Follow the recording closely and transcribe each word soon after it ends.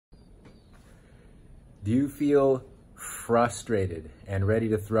Do you feel frustrated and ready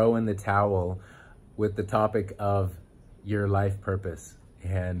to throw in the towel with the topic of your life purpose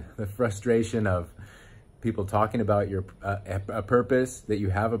and the frustration of people talking about your a purpose, that you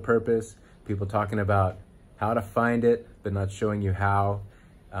have a purpose, people talking about how to find it but not showing you how?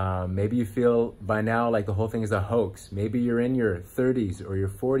 Maybe you feel by now like the whole thing is a hoax. Maybe you're in your 30s or your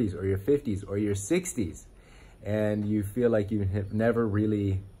 40s or your 50s or your 60s and you feel like you have never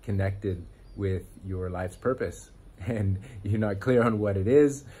really connected with your life's purpose and you're not clear on what it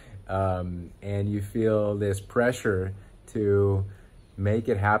is, and you feel this pressure to make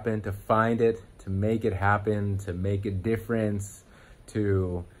it happen, to find it, to make it happen, to make a difference,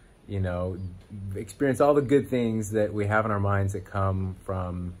 to, you know, experience all the good things that we have in our minds that come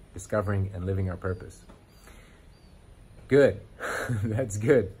from discovering and living our purpose. Good. That's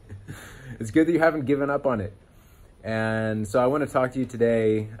good. It's good that you haven't given up on it. And so I want to talk to you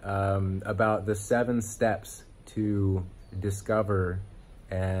today about the 7 steps to discover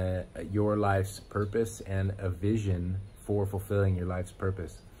your life's purpose and a vision for fulfilling your life's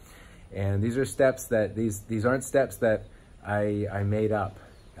purpose. And these are steps that, these aren't steps that I made up.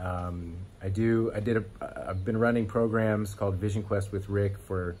 I've been running programs called VisionQuest with Rick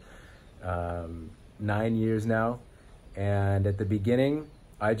for 9 years now. And at the beginning,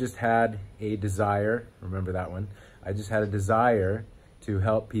 I just had a desire, remember that one? I just had a desire to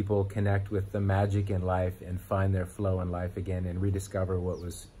help people connect with the magic in life and find their flow in life again and rediscover what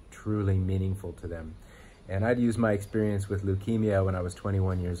was truly meaningful to them. And I'd use my experience with leukemia when I was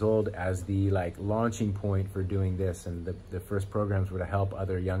 21 years old as the launching point for doing this. And the first programs were to help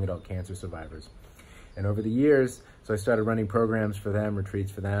other young adult cancer survivors. And over the years, so I started running programs for them,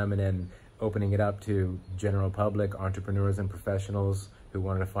 retreats for them, and then opening it up to general public, entrepreneurs and professionals who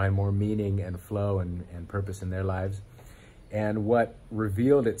wanted to find more meaning and flow and purpose in their lives. And what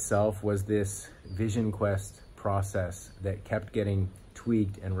revealed itself was this VisionQuest process that kept getting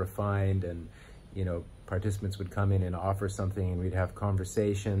tweaked and refined, and, you know, participants would come in and offer something and we'd have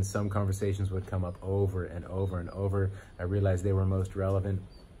conversations. Some conversations would come up over and over and over. I realized they were most relevant.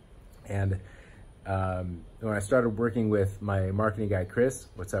 And when I started working with my marketing guy, Chris,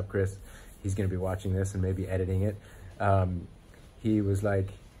 what's up, Chris? He's going to be watching this and maybe editing it. He was like,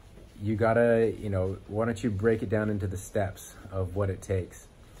 you gotta, you know, why don't you break it down into the steps of what it takes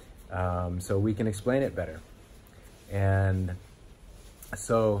so we can explain it better. And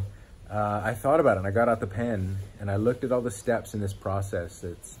so I thought about it and I got out the pen and I looked at all the steps in this process.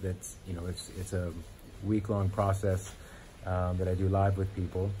 That's you know, it's a week-long process that I do live with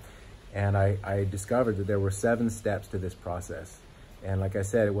people. And I discovered that there were 7 steps to this process. And like I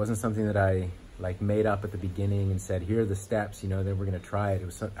said, it wasn't something that I made up at the beginning and said, here are the steps, you know, then we're going to try it. It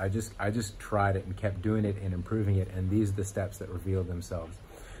was, I just tried it and kept doing it and improving it. And these are the steps that revealed themselves.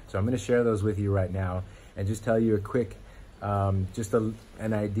 So I'm going to share those with you right now and just tell you a quick, just an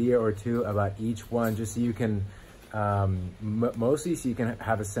idea or two about each one, just so you can, mostly so you can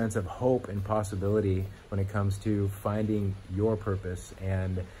have a sense of hope and possibility when it comes to finding your purpose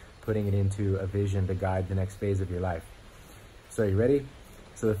and putting it into a vision to guide the next phase of your life. So you ready?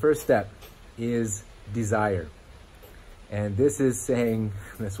 So the first step is desire. And this is saying,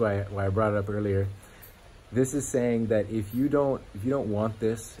 that's why I brought it up earlier. This is saying that if you don't want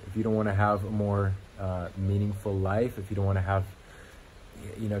this, if you don't want to have a more meaningful life, if you don't want to have,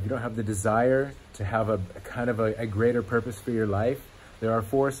 you know, if you don't have the desire to have a kind of a greater purpose for your life, there are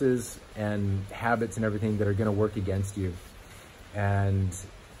forces and habits and everything that are going to work against you and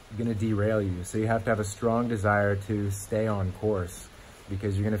going to derail you. So you have to have a strong desire to stay on course,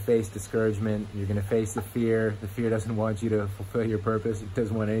 because you're going to face discouragement, you're going to face the fear. The fear doesn't want you to fulfill your purpose. It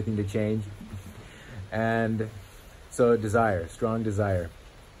doesn't want anything to change. And so desire, strong desire.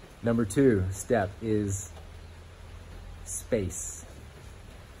 Number 2 step is space.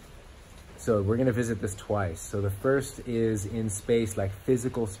 So we're going to visit this twice. So the first is in space, like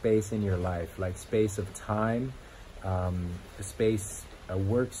physical space in your life, like space of time, a space, a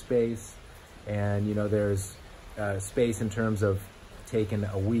workspace. And, you know, there's space in terms of taking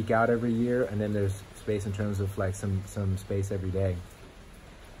a week out every year, and then there's space in terms of like some space every day.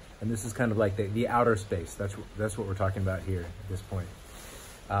 And this is kind of like the outer space. That's what we're talking about here at this point.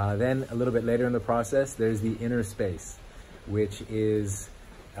 Then a little bit later in the process, there's the inner space, which is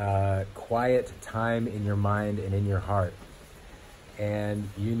quiet time in your mind and in your heart. And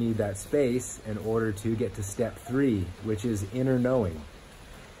you need that space in order to get to step 3, which is inner knowing.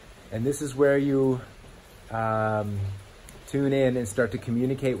 And this is where you tune in and start to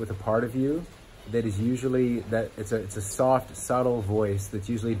communicate with a part of you that is usually, it's a soft, subtle voice that's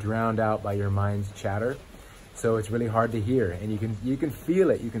usually drowned out by your mind's chatter. So it's really hard to hear, and you can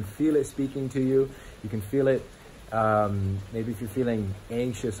feel it. You can feel it speaking to you. You can feel it. Maybe if you're feeling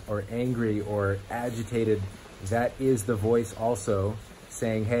anxious or angry or agitated, that is the voice also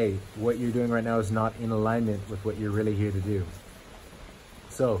saying, hey, what you're doing right now is not in alignment with what you're really here to do.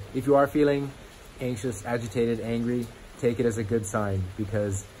 So if you are feeling anxious, agitated, angry, take it as a good sign,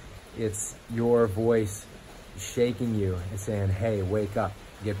 because it's your voice shaking you and saying, hey, wake up,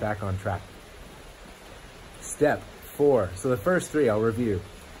 get back on track. Step 4. So the first 3 I'll review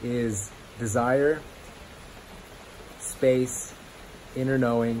is desire, space, inner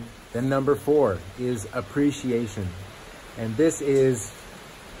knowing. Then number 4 is appreciation. And this is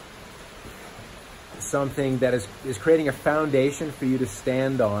something that is creating a foundation for you to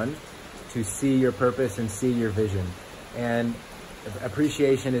stand on, to see your purpose and see your vision. And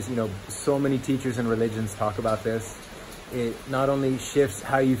appreciation is, so many teachers and religions talk about this. It not only shifts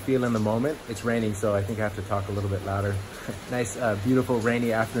how you feel in the moment. It's raining, so I think I have to talk a little bit louder. Nice, beautiful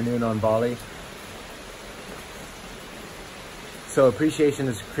rainy afternoon on Bali. So appreciation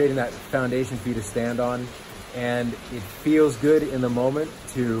is creating that foundation for you to stand on, and it feels good in the moment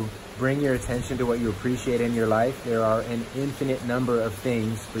to bring your attention to what you appreciate in your life. There are an infinite number of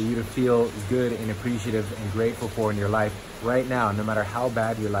things for you to feel good and appreciative and grateful for in your life right now, no matter how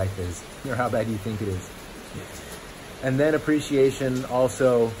bad your life is or how bad you think it is. And then appreciation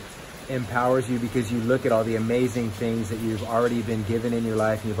also empowers you, because you look at all the amazing things that you've already been given in your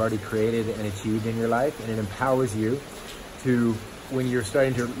life and you've already created and achieved in your life, and it empowers you to, when you're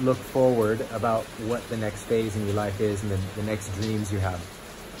starting to look forward about what the next phase in your life is and the next dreams you have.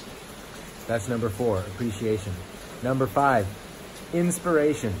 That's number 4, appreciation. Number 5,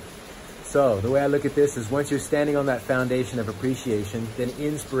 inspiration. So the way I look at this is, once you're standing on that foundation of appreciation, then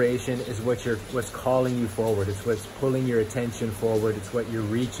inspiration is what's calling you forward. It's what's pulling your attention forward. It's what you're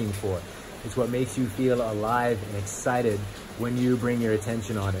reaching for. It's what makes you feel alive and excited when you bring your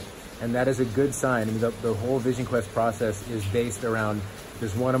attention on it. And that is a good sign. I mean, the whole VisionQuest process is based around, if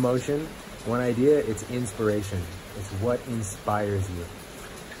there's one emotion, one idea, it's inspiration. It's what inspires you.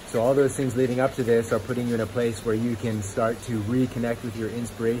 So all those things leading up to this are putting you in a place where you can start to reconnect with your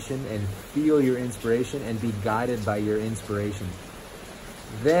inspiration and feel your inspiration and be guided by your inspiration.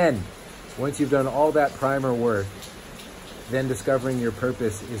 Then, once you've done all that primer work, then discovering your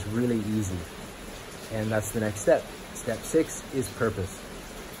purpose is really easy. And that's the next step. Step 6 is purpose.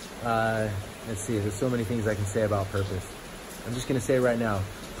 Let's see, there's so many things I can say about purpose. I'm just gonna say right now,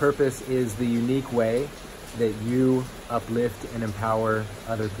 purpose is the unique way that you uplift and empower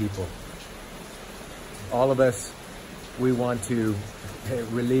other people. All of us, we want to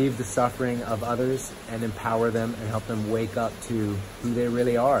relieve the suffering of others and empower them and help them wake up to who they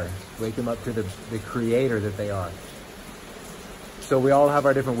really are, wake them up to the creator that they are. So we all have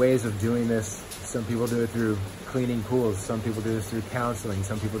our different ways of doing this. Some people do it through cleaning pools, some people do this through counseling,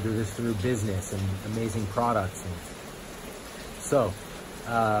 some people do this through business and amazing products. So,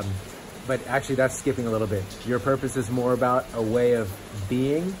 but actually that's skipping a little bit. Your purpose is more about a way of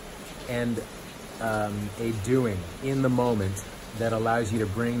being and a doing in the moment that allows you to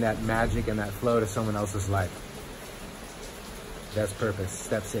bring that magic and that flow to someone else's life. That's purpose,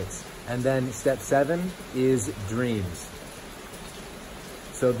 step 6. And then step 7 is dreams.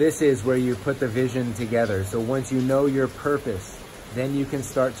 So this is where you put the vision together. So once you know your purpose, then you can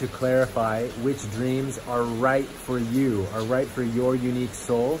start to clarify which dreams are right for you, are right for your unique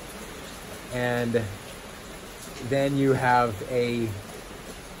soul. And then you can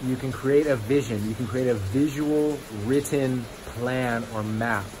create a vision, you can create a visual written plan or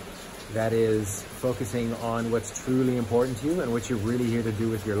map that is focusing on what's truly important to you and what you're really here to do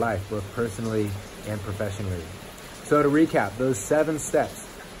with your life, both personally and professionally. So to recap, those 7 steps,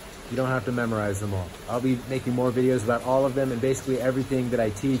 you don't have to memorize them all. I'll be making more videos about all of them, and basically everything that I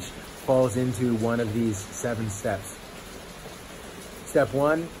teach falls into one of these 7 steps. Step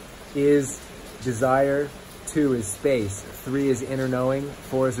 1 is desire, 2 is space, 3 is inner knowing,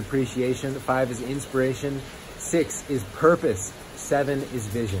 4 is appreciation, 5 is inspiration, 6 is purpose, 7 is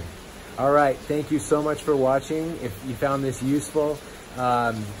vision. All right, thank you so much for watching. If you found this useful,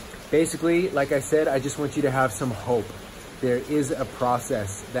 basically, like I said, I just want you to have some hope. There is a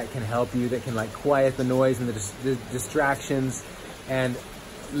process that can help you, that can quiet the noise and the distractions and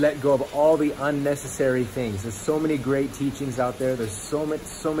let go of all the unnecessary things. There's so many great teachings out there. There's so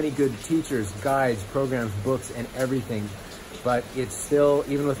many good teachers, guides, programs, books, and everything. But it's still,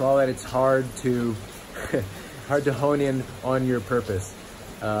 even with all that, it's hard to hone in on your purpose.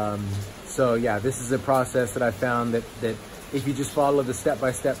 So yeah, this is a process that I found that if you just follow the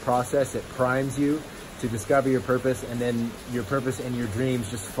step-by-step process, it primes you to discover your purpose, and then your purpose and your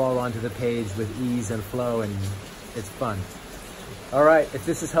dreams just fall onto the page with ease and flow, and it's fun. All right, if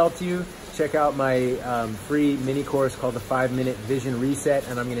this has helped you, check out my free mini course called the 5-Minute Vision Reset,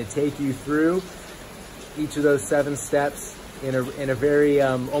 and I'm going to take you through each of those 7 steps in a very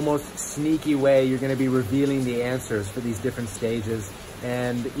almost sneaky way. You're going to be revealing the answers for these different stages.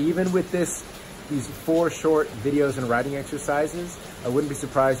 And even with these 4 short videos and writing exercises, I wouldn't be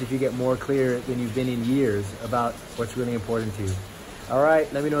surprised if you get more clear than you've been in years about what's really important to you. All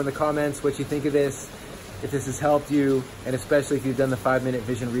right, let me know in the comments what you think of this, if this has helped you, and especially if you've done the 5-Minute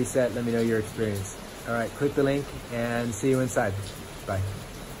Vision Reset, let me know your experience. All right, click the link and see you inside. Bye.